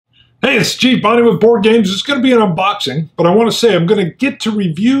Hey, it's G Bonnie with Board Games. It's going to be an unboxing, but I want to say I'm going to get to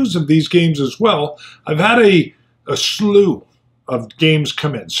reviews of these games as well. I've had a slew of games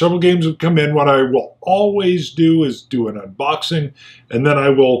come in. Several games have come in. What I will always do is do an unboxing, and then I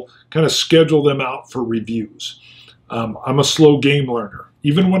will kind of schedule them out for reviews. I'm a slow game learner,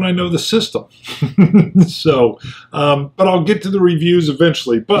 even when I know the system. But I'll get to the reviews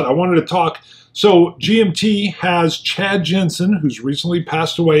eventually. But I wanted to talk. So GMT has Chad Jensen, who's recently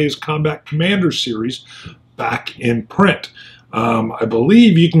passed away, his Combat Commander series back in print. I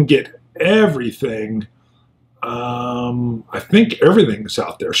believe you can get everything. I think everything is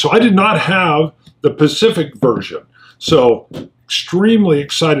out there. So I did not have the Pacific version. So extremely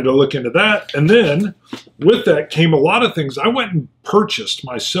excited to look into that. And then with that came a lot of things. I went and purchased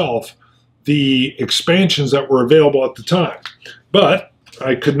myself the expansions that were available at the time. But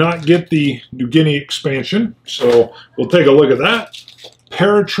I could not get the New Guinea expansion, so we'll take a look at that.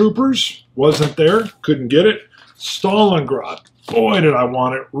 Paratroopers wasn't there, couldn't get it. Stalingrad, boy did I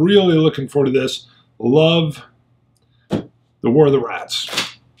want it. Really looking forward to this. Love the War of the Rats.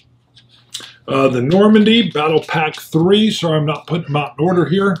 The Normandy Battle Pack 3, sorry I'm not putting them out in order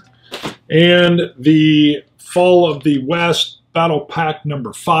here. And the Fall of the West Battle Pack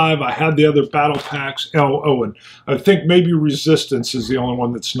number 5. I had the other battle packs. Oh, and I think maybe Resistance is the only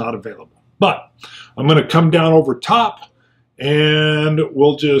one that's not available. But I'm going to come down over top and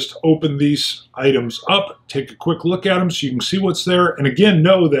we'll just open these items up, take a quick look at them so you can see what's there. And again,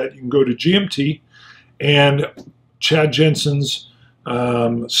 know that you can go to GMT and Chad Jensen's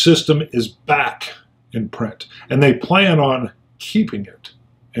system is back in print. And they plan on keeping it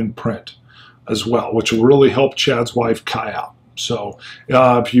in print as well, which will really help Chad's wife, Kai, out. So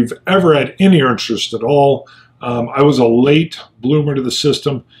if you've ever had any interest at all, I was a late bloomer to the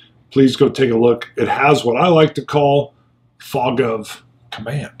system. Please go take a look. It has what I like to call fog of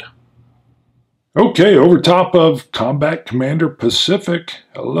command. Okay, over top of Combat Commander Pacific.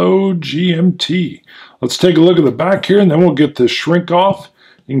 Hello, GMT. Let's take a look at the back here, and then we'll get this shrink off.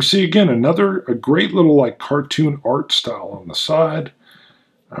 You can see, again, a great little like cartoon art style on the side.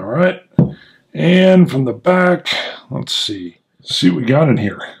 All right. And from the back, let's see what we got in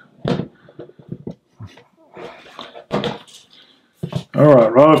here. All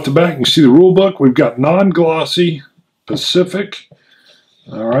right, right off the bat, you can see the rule book. We've got non-glossy Pacific.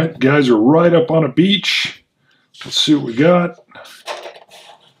 All right, guys are right up on a beach. Let's see what we got.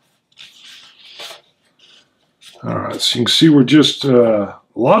 All right, so you can see we're just a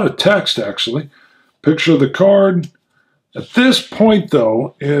lot of text, actually. Picture of the card. At this point,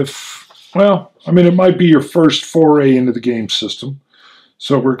 though, it might be your first foray into the game system.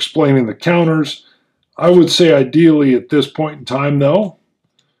 So we're explaining the counters. I would say ideally at this point in time, though,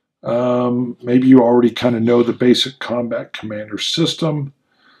 maybe you already kind of know the basic Combat Commander system.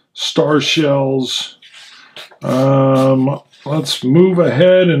 Star shells. Let's move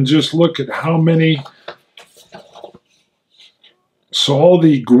ahead and just look at how many. So all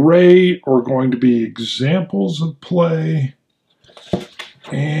the gray are going to be examples of play.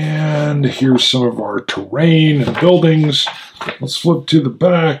 And here's some of our terrain and buildings. Let's flip to the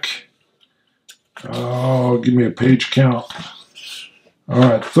back. Oh, give me a page count. All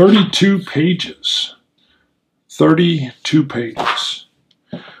right, 32 pages. 32 pages.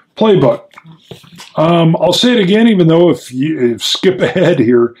 Playbook. I'll say it again, even though if you skip ahead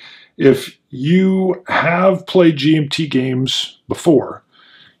here, if you have played GMT games before,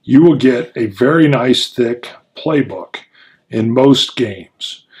 you will get a very nice thick playbook in most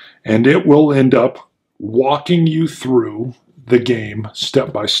games, and it will end up walking you through the game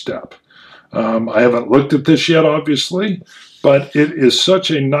step by step. I haven't looked at this yet, obviously, but it is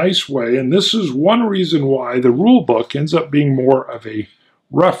such a nice way, and this is one reason why the rule book ends up being more of a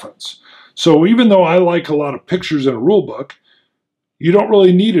reference. So even though I like a lot of pictures in a rule book, you don't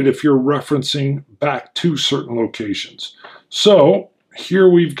really need it if you're referencing back to certain locations. So here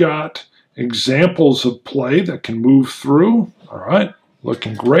we've got examples of play that can move through. All right,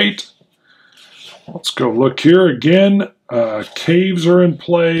 looking great. Let's go look here again. Caves are in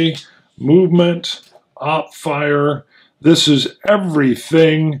play, movement, op fire. This is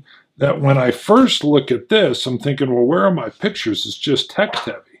everything that when I first look at this, I'm thinking, well, where are my pictures? It's just text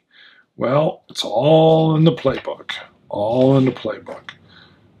heavy. Well, it's all in the playbook. All in the playbook.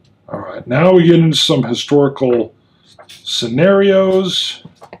 All right, now we get into some historical scenarios.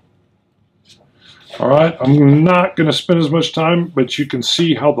 All right, I'm not going to spend as much time, but you can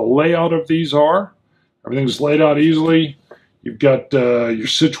see how the layout of these are. Everything's laid out easily. You've got your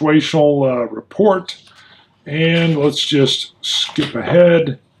situational report, and let's just skip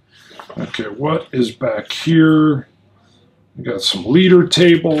ahead. Okay, what is back here? We got some leader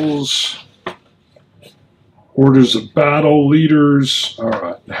tables, orders of battle, leaders. All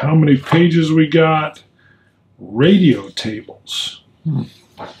right, how many pages we got? Radio tables.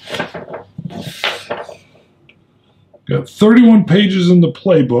 Got 31 pages in the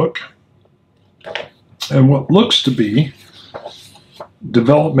playbook, and what looks to be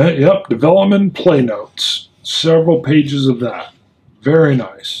development. Yep, development play notes. Several pages of that. Very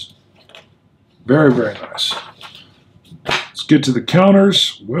nice. Very, very nice. Let's get to the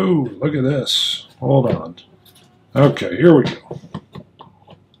counters. Whoa, look at this. Hold on. Okay, here we go.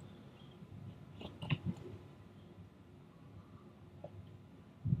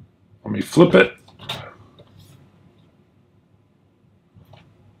 Let me flip it.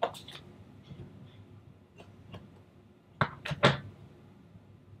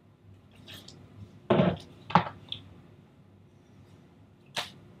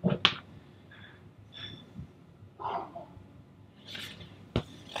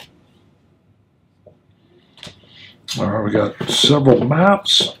 All right, we got several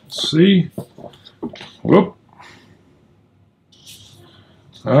maps. Let's see. Whoop.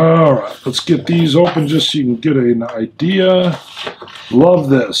 All right, let's get these open just so you can get an idea. Love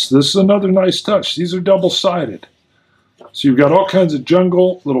this. This is another nice touch. These are double-sided. So you've got all kinds of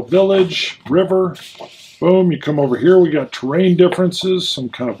jungle, little village, river. Boom, you come over here. We got terrain differences, some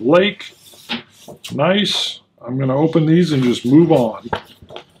kind of lake. Nice. I'm going to open these and just move on.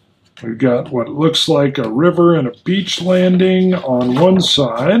 We've got what looks like a river and a beach landing on one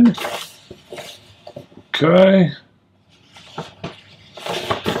side. Okay.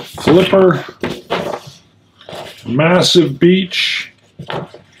 Flipper. Massive beach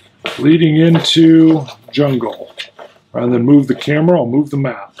leading into jungle. Rather than move the camera, I'll move the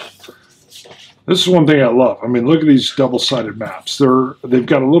map. This is one thing I love. I mean, look at these double-sided maps. They've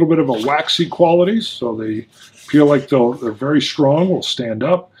got a little bit of a waxy quality, so they feel like they're very strong, will stand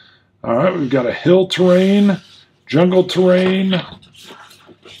up. All right, we've got a hill terrain, jungle terrain.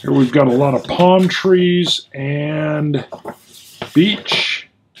 Here we've got a lot of palm trees and beach.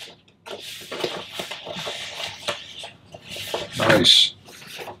 Nice.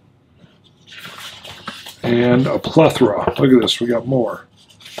 And a plethora. Look at this, we got more.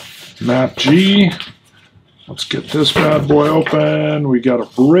 Map G. Let's get this bad boy open. We got a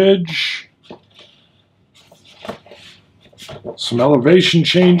bridge. Some elevation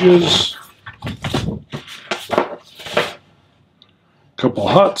changes. Couple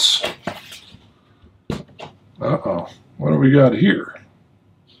huts. Uh-oh. What do we got here?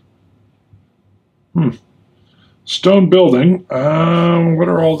 Stone building. What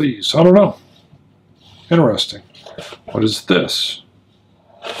are all these? I don't know. Interesting. What is this?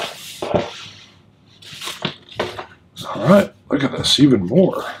 All right. Look at this. Even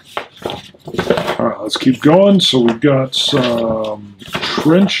more. All right, let's keep going. So we've got some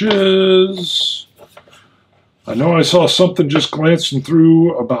trenches. I know I saw something just glancing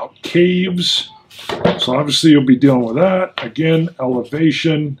through about caves. So obviously you'll be dealing with that. Again,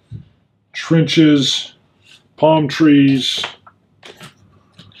 elevation, trenches, palm trees.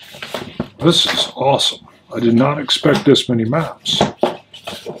 This is awesome. I did not expect this many maps.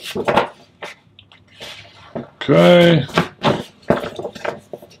 Okay.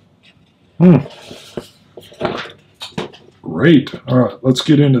 Great. All right, let's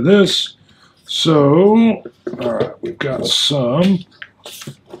get into this. So, all right, we've got some.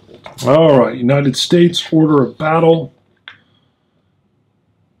 All right, United States order of battle.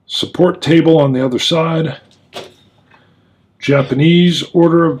 Support table on the other side. Japanese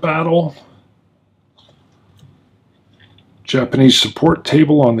order of battle. Japanese support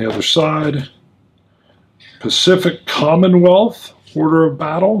table on the other side. Pacific Commonwealth order of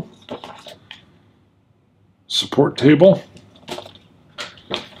battle. Support table.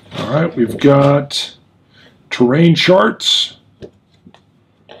 All right, we've got terrain charts,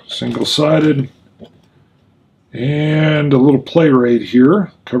 single-sided, and a little play aid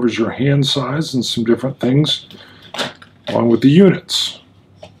here. Covers your hand size and some different things, along with the units.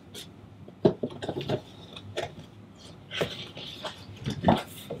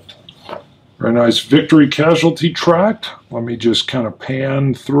 Very nice victory casualty tract. Let me just kind of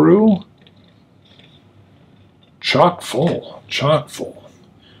pan through. Chock full, chock full.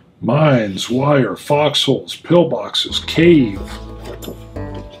 Mines, wire, foxholes, pillboxes, cave.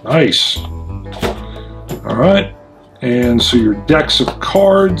 Nice. All right. And so your decks of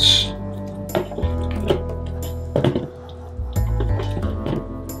cards.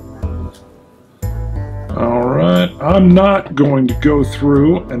 All right. I'm not going to go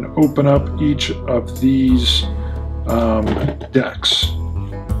through and open up each of these decks.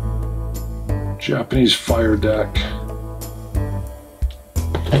 Japanese fire deck.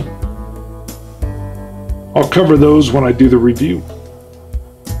 I'll cover those when I do the review.